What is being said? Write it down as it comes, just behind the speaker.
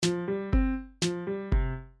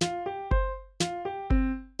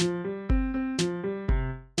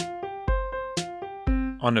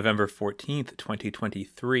On November 14th,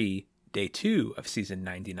 2023, day 2 of season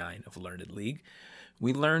 99 of Learned League,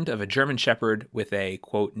 we learned of a German Shepherd with a,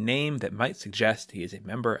 quote, name that might suggest he is a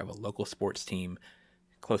member of a local sports team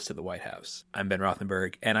close to the White House. I'm Ben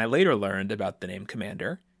Rothenberg, and I later learned about the name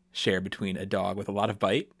Commander, shared between a dog with a lot of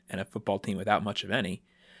bite and a football team without much of any,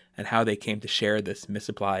 and how they came to share this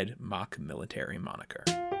misapplied mock military moniker.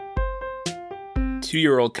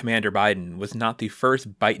 2-year-old Commander Biden was not the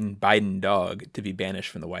first Biden dog to be banished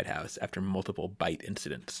from the White House after multiple bite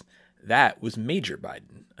incidents. That was Major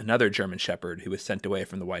Biden, another German Shepherd who was sent away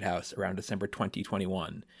from the White House around December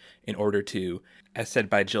 2021 in order to, as said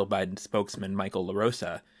by Jill Biden's spokesman Michael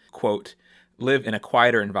LaRosa, quote, live in a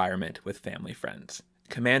quieter environment with family friends.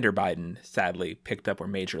 Commander Biden, sadly, picked up where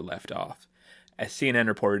Major left off. As CNN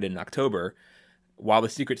reported in October, while the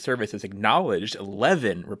Secret Service has acknowledged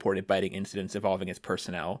 11 reported biting incidents involving its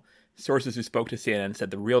personnel, sources who spoke to CNN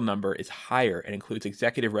said the real number is higher and includes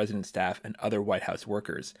executive resident staff and other White House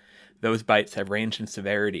workers. Those bites have ranged in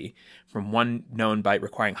severity from one known bite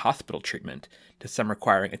requiring hospital treatment to some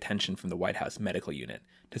requiring attention from the White House medical unit,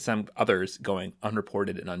 to some others going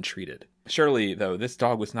unreported and untreated. Surely, though, this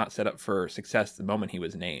dog was not set up for success the moment he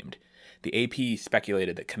was named. The AP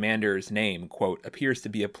speculated that Commander's name, quote, appears to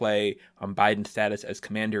be a play on Biden's status as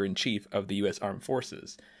Commander-in-Chief of the U.S. Armed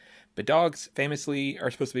Forces. But dogs famously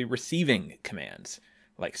are supposed to be receiving commands,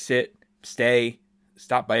 like sit, stay,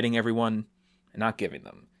 stop biting everyone, and not giving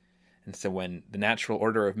them. And so when the natural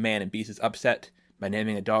order of man and beast is upset by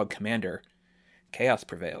naming a dog Commander, chaos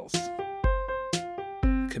prevails.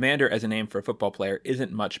 Commander as a name for a football player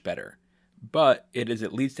isn't much better, but it is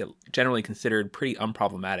at least generally considered pretty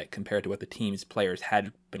unproblematic compared to what the team's players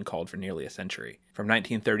had been called for nearly a century. From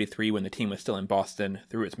 1933, when the team was still in Boston,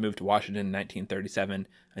 through its move to Washington in 1937,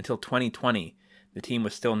 until 2020, the team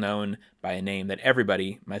was still known by a name that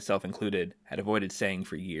everybody, myself included, had avoided saying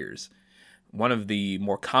for years. One of the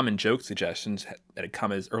more common joke suggestions that had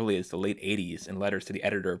come as early as the late 80s in letters to the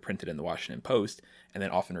editor printed in the Washington Post, and then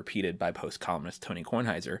often repeated by Post columnist Tony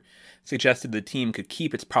Kornheiser, suggested the team could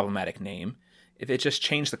keep its problematic name if it just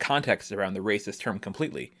changed the context around the racist term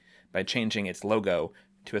completely by changing its logo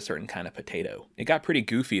to a certain kind of potato. It got pretty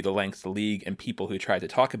goofy the lengths the league and people who tried to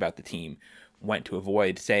talk about the team went to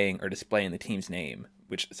avoid saying or displaying the team's name,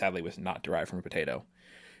 which sadly was not derived from a potato.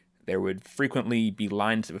 There would frequently be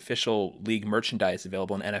lines of official league merchandise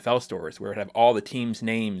available in NFL stores where it would have all the team's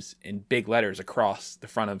names in big letters across the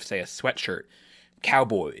front of, say, a sweatshirt.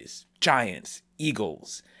 Cowboys, Giants,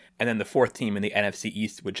 Eagles, and then the fourth team in the NFC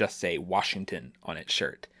East would just say Washington on its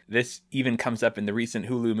shirt. This even comes up in the recent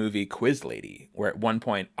Hulu movie Quiz Lady, where at one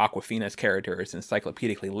point Awkwafina's character is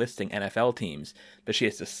encyclopedically listing NFL teams, but she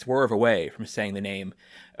has to swerve away from saying the name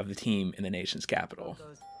of the team in the nation's capital.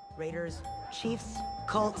 Raiders, Chiefs,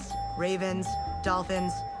 Colts, Ravens,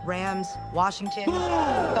 Dolphins, Rams, Washington,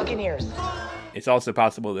 Buccaneers. It's also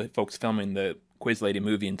possible that folks filming the Quiz Lady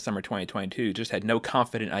movie in summer 2022 just had no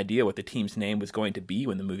confident idea what the team's name was going to be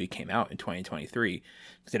when the movie came out in 2023,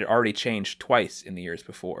 because it had already changed twice in the years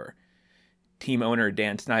before. Team owner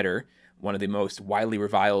Dan Snyder, one of the most widely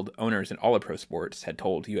reviled owners in all of pro sports, had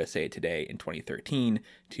told USA Today in 2013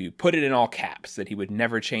 to put it in all caps that he would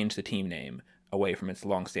never change the team name away from its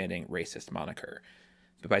long-standing racist moniker.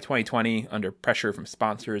 But by 2020, under pressure from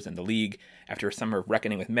sponsors and the league, after a summer of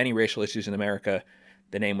reckoning with many racial issues in America,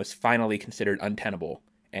 the name was finally considered untenable,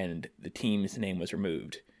 and the team's name was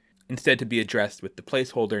removed, instead to be addressed with the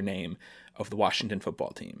placeholder name of the Washington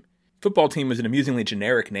football team. Football team was an amusingly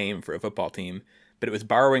generic name for a football team, but it was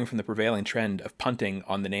borrowing from the prevailing trend of punting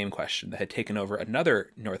on the name question that had taken over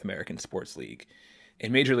another North American sports league.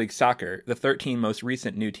 In Major League Soccer, the 13 most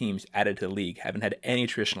recent new teams added to the league haven't had any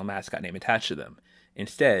traditional mascot name attached to them.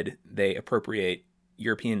 Instead, they appropriate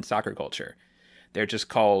European soccer culture. They're just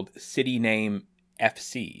called city name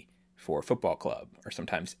FC for football club, or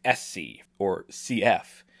sometimes SC or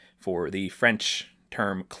CF for the French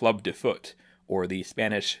term Club de Foot, or the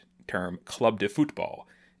Spanish term Club de Football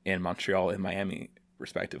in Montreal and Miami,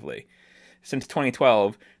 respectively. Since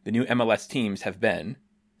 2012, the new MLS teams have been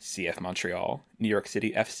CF Montreal, New York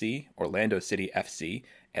City FC, Orlando City FC,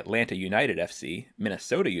 Atlanta United FC,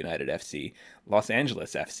 Minnesota United FC, Los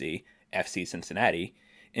Angeles FC, FC Cincinnati,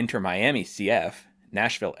 Inter Miami CF,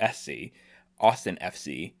 Nashville SC, Austin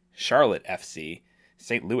FC, Charlotte FC,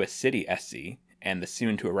 St. Louis City SC, and the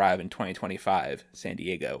soon-to-arrive in 2025 San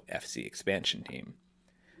Diego FC expansion team.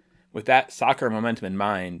 With that soccer momentum in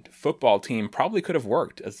mind, football team probably could have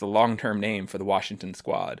worked as the long-term name for the Washington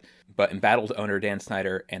squad, but embattled owner Dan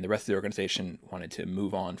Snyder and the rest of the organization wanted to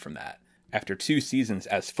move on from that. After 2 seasons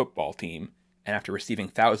as football team, And after receiving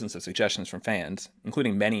thousands of suggestions from fans,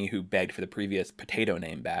 including many who begged for the previous potato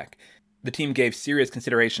name back, the team gave serious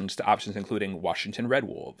considerations to options including Washington Red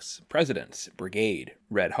Wolves, Presidents, Brigade,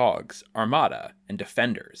 Red Hogs, Armada, and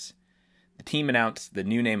Defenders. The team announced the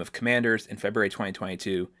new name of Commanders in February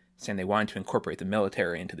 2022, saying they wanted to incorporate the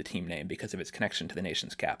military into the team name because of its connection to the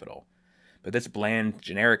nation's capital. But this bland,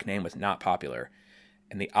 generic name was not popular,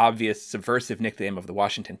 and the obvious subversive nickname of the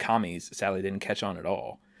Washington Commies sadly didn't catch on at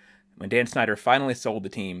all. When Dan Snyder finally sold the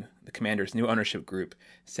team, the Commanders' new ownership group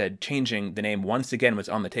said changing the name once again was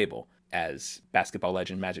on the table, as basketball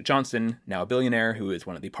legend Magic Johnson, now a billionaire who is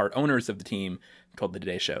one of the part owners of the team, told the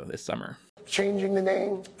Today Show this summer. Changing the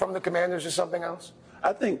name from the Commanders to something else?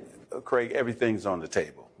 I think, Craig, everything's on the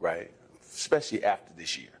table, right? Especially after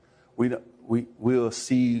this year. We'll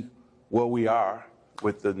see where we are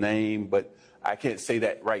with the name, but I can't say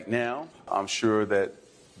that right now. I'm sure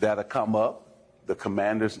that'll come up. The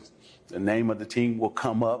Commanders, the name of the team will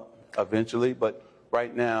come up eventually, but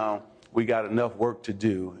right now we got enough work to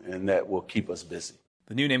do, and that will keep us busy.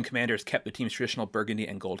 The new name Commanders kept the team's traditional burgundy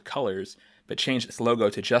and gold colors, but changed its logo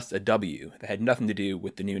to just a W that had nothing to do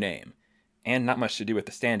with the new name. And not much to do with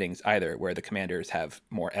the standings either, where the Commanders have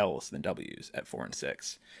more L's than W's at 4 and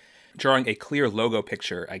 6. Drawing a clear logo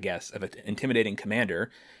picture, I guess, of an intimidating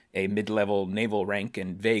commander, a mid-level naval rank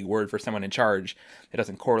and vague word for someone in charge that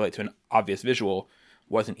doesn't correlate to an obvious visual,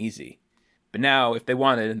 wasn't easy. But now, if they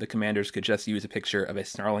wanted, the Commanders could just use a picture of a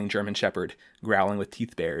snarling German shepherd growling with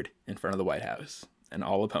teeth bared in front of the White House, and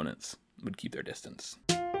all opponents would keep their distance.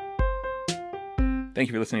 Thank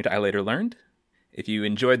you for listening to I Later Learned. If you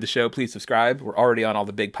enjoyed the show, please subscribe. We're already on all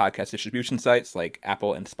the big podcast distribution sites like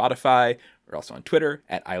Apple and Spotify. We're also on Twitter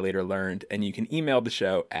at iLaterLearned, and you can email the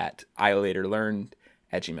show at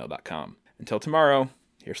ilaterlearned@gmail.com. Until tomorrow,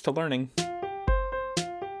 here's to learning.